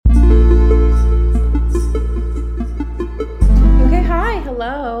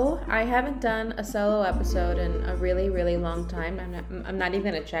I haven't done a solo episode in a really, really long time. I'm not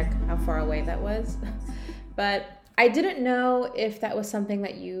even gonna check how far away that was. But I didn't know if that was something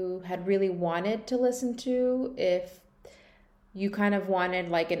that you had really wanted to listen to, if you kind of wanted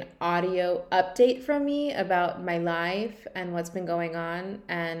like an audio update from me about my life and what's been going on,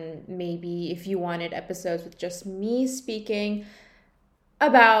 and maybe if you wanted episodes with just me speaking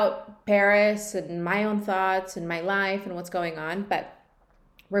about Paris and my own thoughts and my life and what's going on. But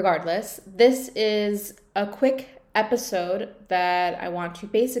regardless, this is a quick episode that I want to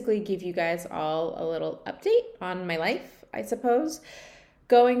basically give you guys all a little update on my life, I suppose.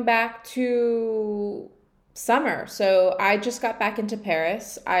 Going back to summer. So I just got back into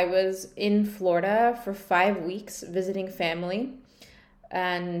Paris. I was in Florida for 5 weeks visiting family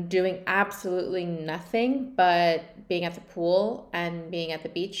and doing absolutely nothing but being at the pool and being at the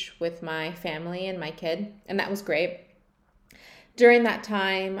beach with my family and my kid. And that was great. During that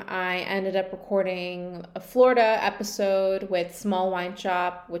time, I ended up recording a Florida episode with Small Wine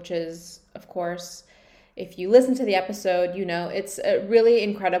Shop, which is, of course, if you listen to the episode, you know it's a really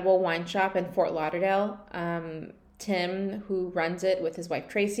incredible wine shop in Fort Lauderdale. Tim, who runs it with his wife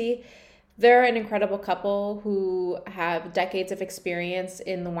Tracy, they're an incredible couple who have decades of experience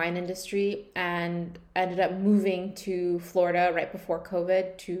in the wine industry and ended up moving to Florida right before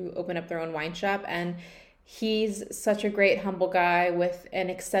COVID to open up their own wine shop. And he's such a great, humble guy with an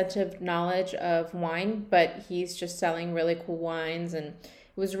extensive knowledge of wine, but he's just selling really cool wines, and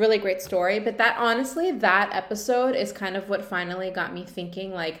it was a really great story. But that, honestly, that episode is kind of what finally got me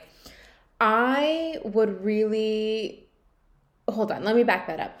thinking, like, I would really... Hold on, let me back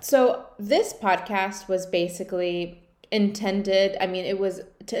that up. So this podcast was basically intended, it was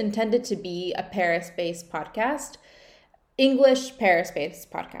intended to be a Paris-based podcast, English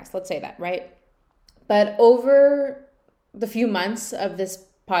Paris-based podcast, let's say that, right? But over the few months of this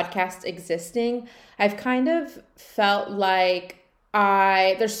podcast existing, I've kind of felt like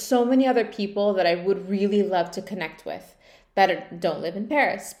there's so many other people that I would really love to connect with that don't live in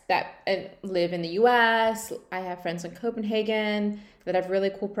Paris, that live in the US. I have friends in Copenhagen that have really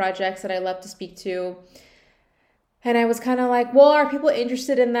cool projects that I love to speak to. And I was kind of like, well, are people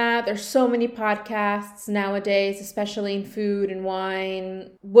interested in that? There's so many podcasts nowadays, especially in food and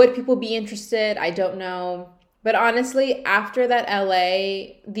wine. Would people be interested? I don't know. But honestly, after that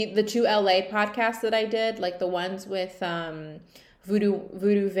the two LA podcasts that I did, like the ones with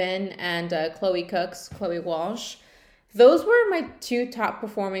Voodoo Vin and Chloe Walsh, those were my two top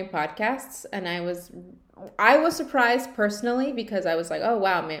performing podcasts. And I was surprised personally, because I was like, oh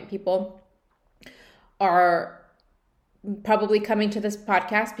wow, man, people are probably coming to this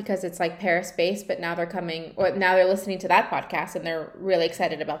podcast because it's like Paris based, but now they're listening to that podcast and they're really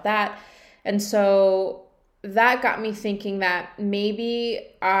excited about that. And so that got me thinking that maybe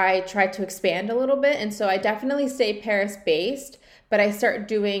I tried to expand a little bit. And so I definitely stay Paris based, but I start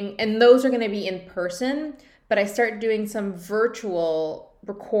doing, and those are going to be in person, but I start doing some virtual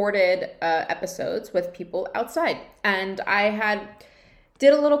recorded episodes with people outside. And I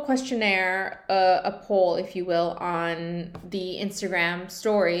did a little questionnaire, a poll, if you will, on the Instagram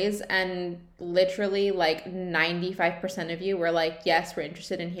stories, and literally like 95% of you were like, yes, we're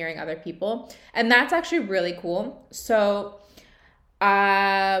interested in hearing other people. And that's actually really cool. So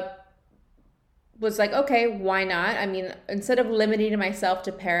I was like, okay, why not? Instead of limiting myself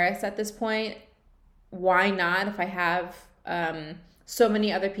to Paris at this point, why not, if I have so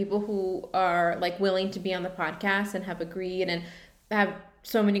many other people who are like willing to be on the podcast and have agreed, and have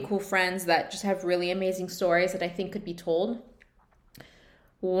so many cool friends that just have really amazing stories that I think could be told,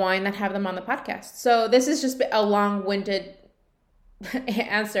 why not have them on the podcast? So this is just a long-winded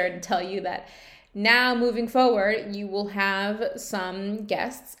answer to tell you that now, moving forward, you will have some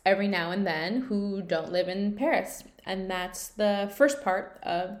guests every now and then who don't live in Paris. And that's the first part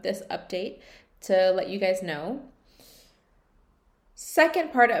of this update, to let you guys know.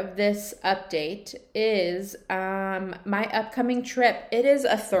 Second part of this update is my upcoming trip. It is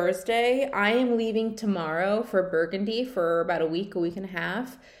a Thursday. I am leaving tomorrow for Burgundy for about a week and a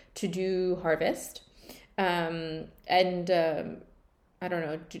half to do harvest. I don't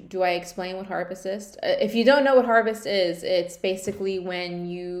know, do I explain what harvest is? If you don't know what harvest is, it's basically when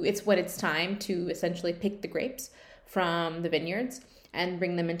it's time to essentially pick the grapes from the vineyards and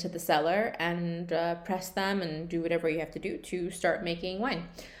bring them into the cellar and press them and do whatever you have to do to start making wine.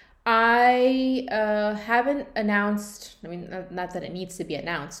 I haven't announced, not that it needs to be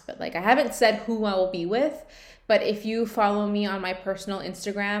announced, but like I haven't said who I will be with. But if you follow me on my personal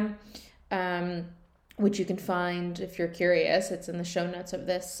Instagram, which you can find if you're curious, it's in the show notes of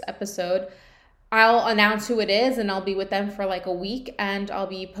this episode, I'll announce who it is and I'll be with them for like a week, and I'll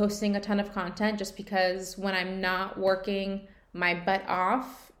be posting a ton of content just because when I'm not working my butt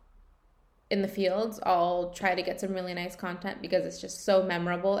off in the fields, I'll try to get some really nice content because it's just so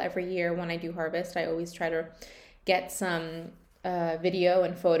memorable. Every year when I do harvest, I always try to get some video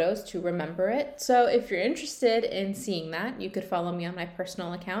and photos to remember it. So if you're interested in seeing that, you could follow me on my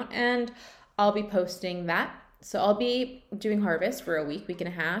personal account and I'll be posting that. So I'll be doing harvest for a week and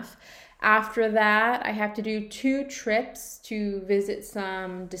a half. After that, I have to do 2 trips to visit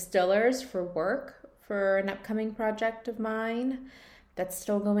some distillers for work for an upcoming project of mine that's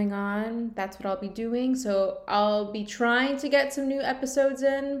still going on. That's what I'll be doing. So I'll be trying to get some new episodes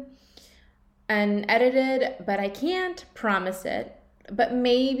in and edited, but I can't promise it. But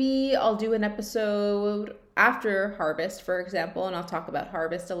maybe I'll do an episode after harvest, for example, and I'll talk about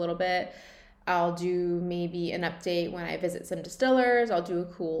harvest a little bit. I'll do maybe an update when I visit some distillers. I'll do a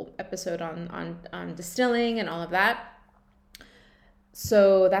cool episode on distilling and all of that.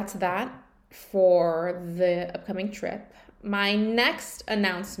 So that's that for the upcoming trip. My next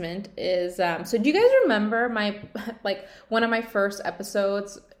announcement is, so do you guys remember one of my first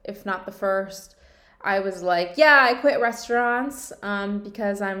episodes, if not the first? I was like, yeah, I quit restaurants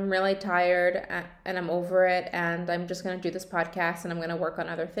because I'm really tired and I'm over it, and I'm just going to do this podcast and I'm going to work on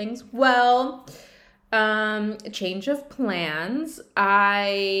other things. Well, change of plans.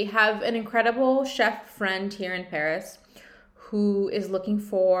 I have an incredible chef friend here in Paris who is looking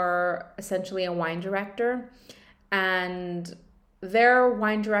for essentially a wine director, and their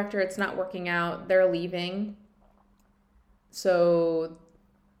wine director, it's not working out. They're leaving. So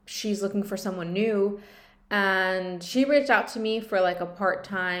she's looking for someone new, and she reached out to me for like a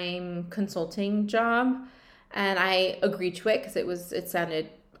part-time consulting job, and I agreed to it because it sounded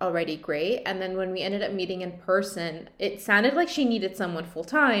already great. And then when we ended up meeting in person, it sounded like she needed someone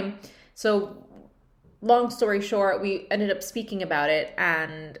full-time. So long story short, we ended up speaking about it,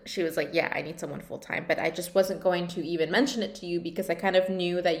 and she was like, yeah, I need someone full-time, but I just wasn't going to even mention it to you because I kind of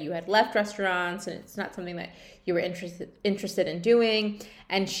knew that you had left restaurants and it's not something that you were interested in doing.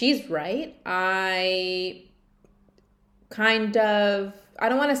 And she's right. I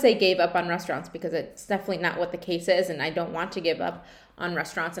don't want to say gave up on restaurants because it's definitely not what the case is, and I don't want to give up on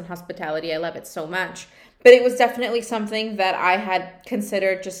restaurants and hospitality. I love it so much. But it was definitely something that I had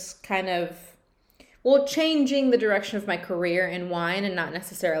considered just kind of changing the direction of my career in wine and not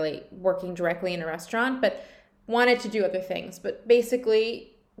necessarily working directly in a restaurant, but wanted to do other things. But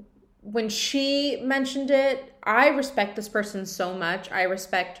basically, when she mentioned it, I respect this person so much. I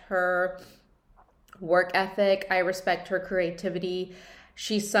respect her work ethic. I respect her creativity.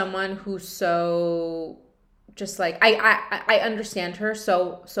 She's someone who's so just like, I understand her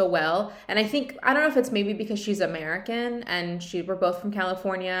so well. And I don't know if it's maybe because she's American and we're both from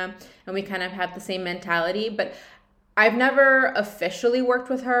California and we kind of have the same mentality, but I've never officially worked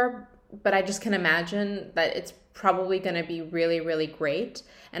with her, but I just can imagine that it's probably going to be really, really great.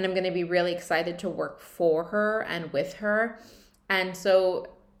 And I'm going to be really excited to work for her and with her. And so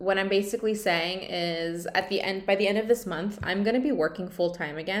what I'm basically saying is by the end of this month, I'm going to be working full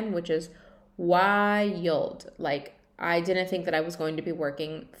time again, which is wild. Like, I didn't think that I was going to be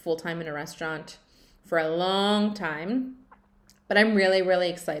working full-time in a restaurant for a long time, but I'm really, really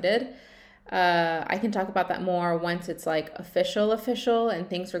excited. I can talk about that more once it's like official and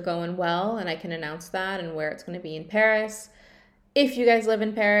things are going well and I can announce that and where it's going to be in Paris. If you guys live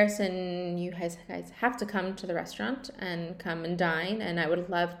in Paris and you guys have to come to the restaurant and come and dine, and I would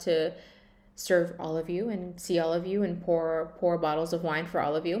love to serve all of you and see all of you and pour bottles of wine for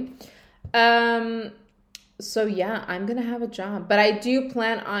all of you. So yeah, I'm going to have a job, but I do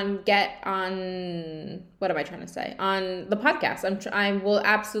plan on what am I trying to say? On the podcast. I will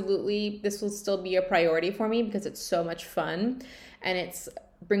absolutely, this will still be a priority for me because it's so much fun and it's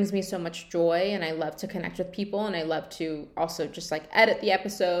brings me so much joy, and I love to connect with people, and I love to also just like edit the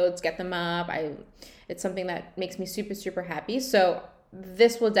episodes, get them up. It's something that makes me super, super happy. So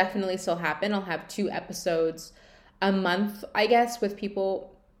this will definitely still happen. I'll have 2 episodes a month, I guess, with people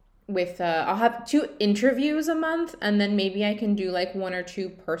I'll have 2 interviews a month, and then maybe I can do like 1 or 2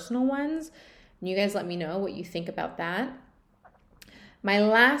 personal ones. And you guys let me know what you think about that. My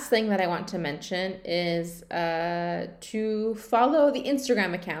last thing that I want to mention is to follow the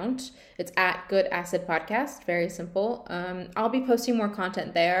Instagram account. It's at Good Acid Podcast. Very simple. I'll be posting more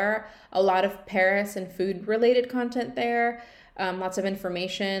content there. A lot of Paris and food related content there. Lots of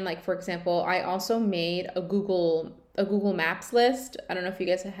information. Like, for example, I also made a Google a Google Maps list. I don't know if you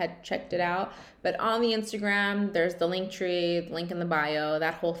guys had checked it out, but on the Instagram, there's the link tree, the link in the bio,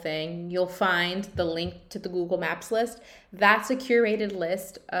 that whole thing. You'll find the link to the Google Maps list. That's a curated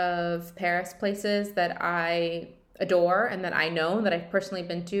list of Paris places that I adore and that I know, that I've personally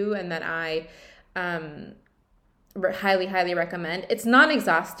been to, and that I highly recommend. It's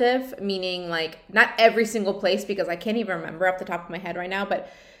non-exhaustive, meaning like not every single place, because I can't even remember off the top of my head right now,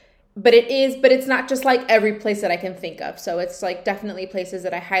 but it's not just like every place that I can think of. So it's like definitely places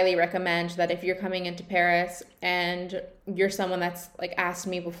that I highly recommend, that if you're coming into Paris and you're someone that's like asked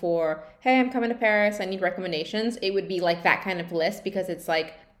me before, hey, I'm coming to Paris, I need recommendations, it would be like that kind of list, because it's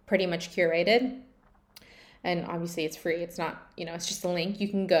like pretty much curated. And obviously it's free. It's not, it's just a link. You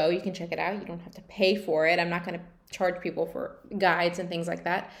can go, you can check it out. You don't have to pay for it. I'm not going to charge people for guides and things like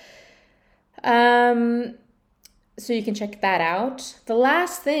that. So you can check that out. The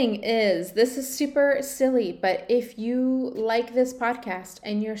last thing is, this is super silly, but if you like this podcast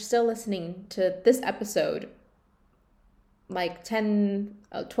and you're still listening to this episode, like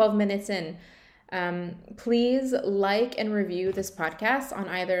 12 minutes in, please like and review this podcast on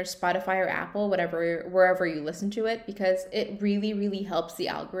either Spotify or Apple, wherever you listen to it, because it really helps the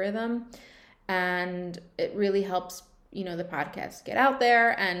algorithm, and it really helps, the podcast get out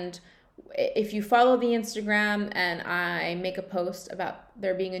there. And if you follow the Instagram and I make a post about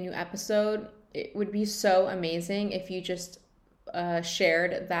there being a new episode, it would be so amazing if you just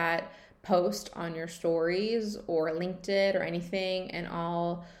shared that post on your stories or linked it or anything, and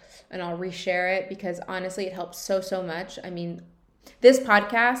I'll reshare it, because honestly, it helps so much. I mean, this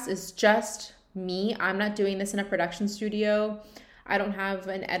podcast is just me. I'm not doing this in a production studio. I don't have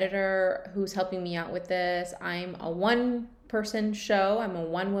an editor who's helping me out with this. I'm a one-person show. I'm a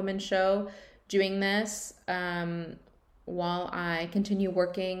one-woman show doing this while I continue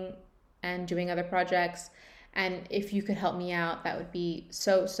working and doing other projects. And if you could help me out, that would be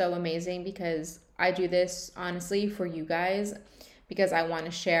so amazing, because I do this honestly for you guys, because I want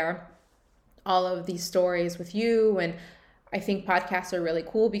to share all of these stories with you. And I think podcasts are really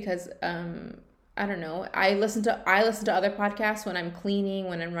cool because I don't know, I listen to other podcasts when I'm cleaning,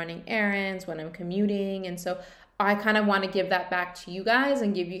 when I'm running errands, when I'm commuting, and so I kind of want to give that back to you guys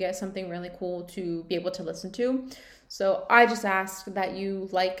and give you guys something really cool to be able to listen to. So I just ask that you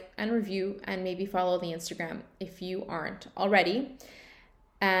like and review and maybe follow the Instagram if you aren't already.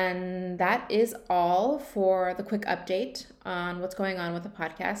 And that is all for the quick update on what's going on with the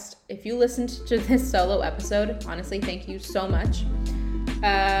podcast. If you listened to this solo episode, honestly, thank you so much.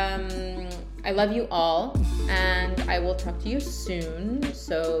 I love you all, and I will talk to you soon.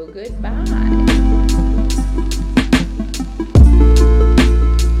 So goodbye.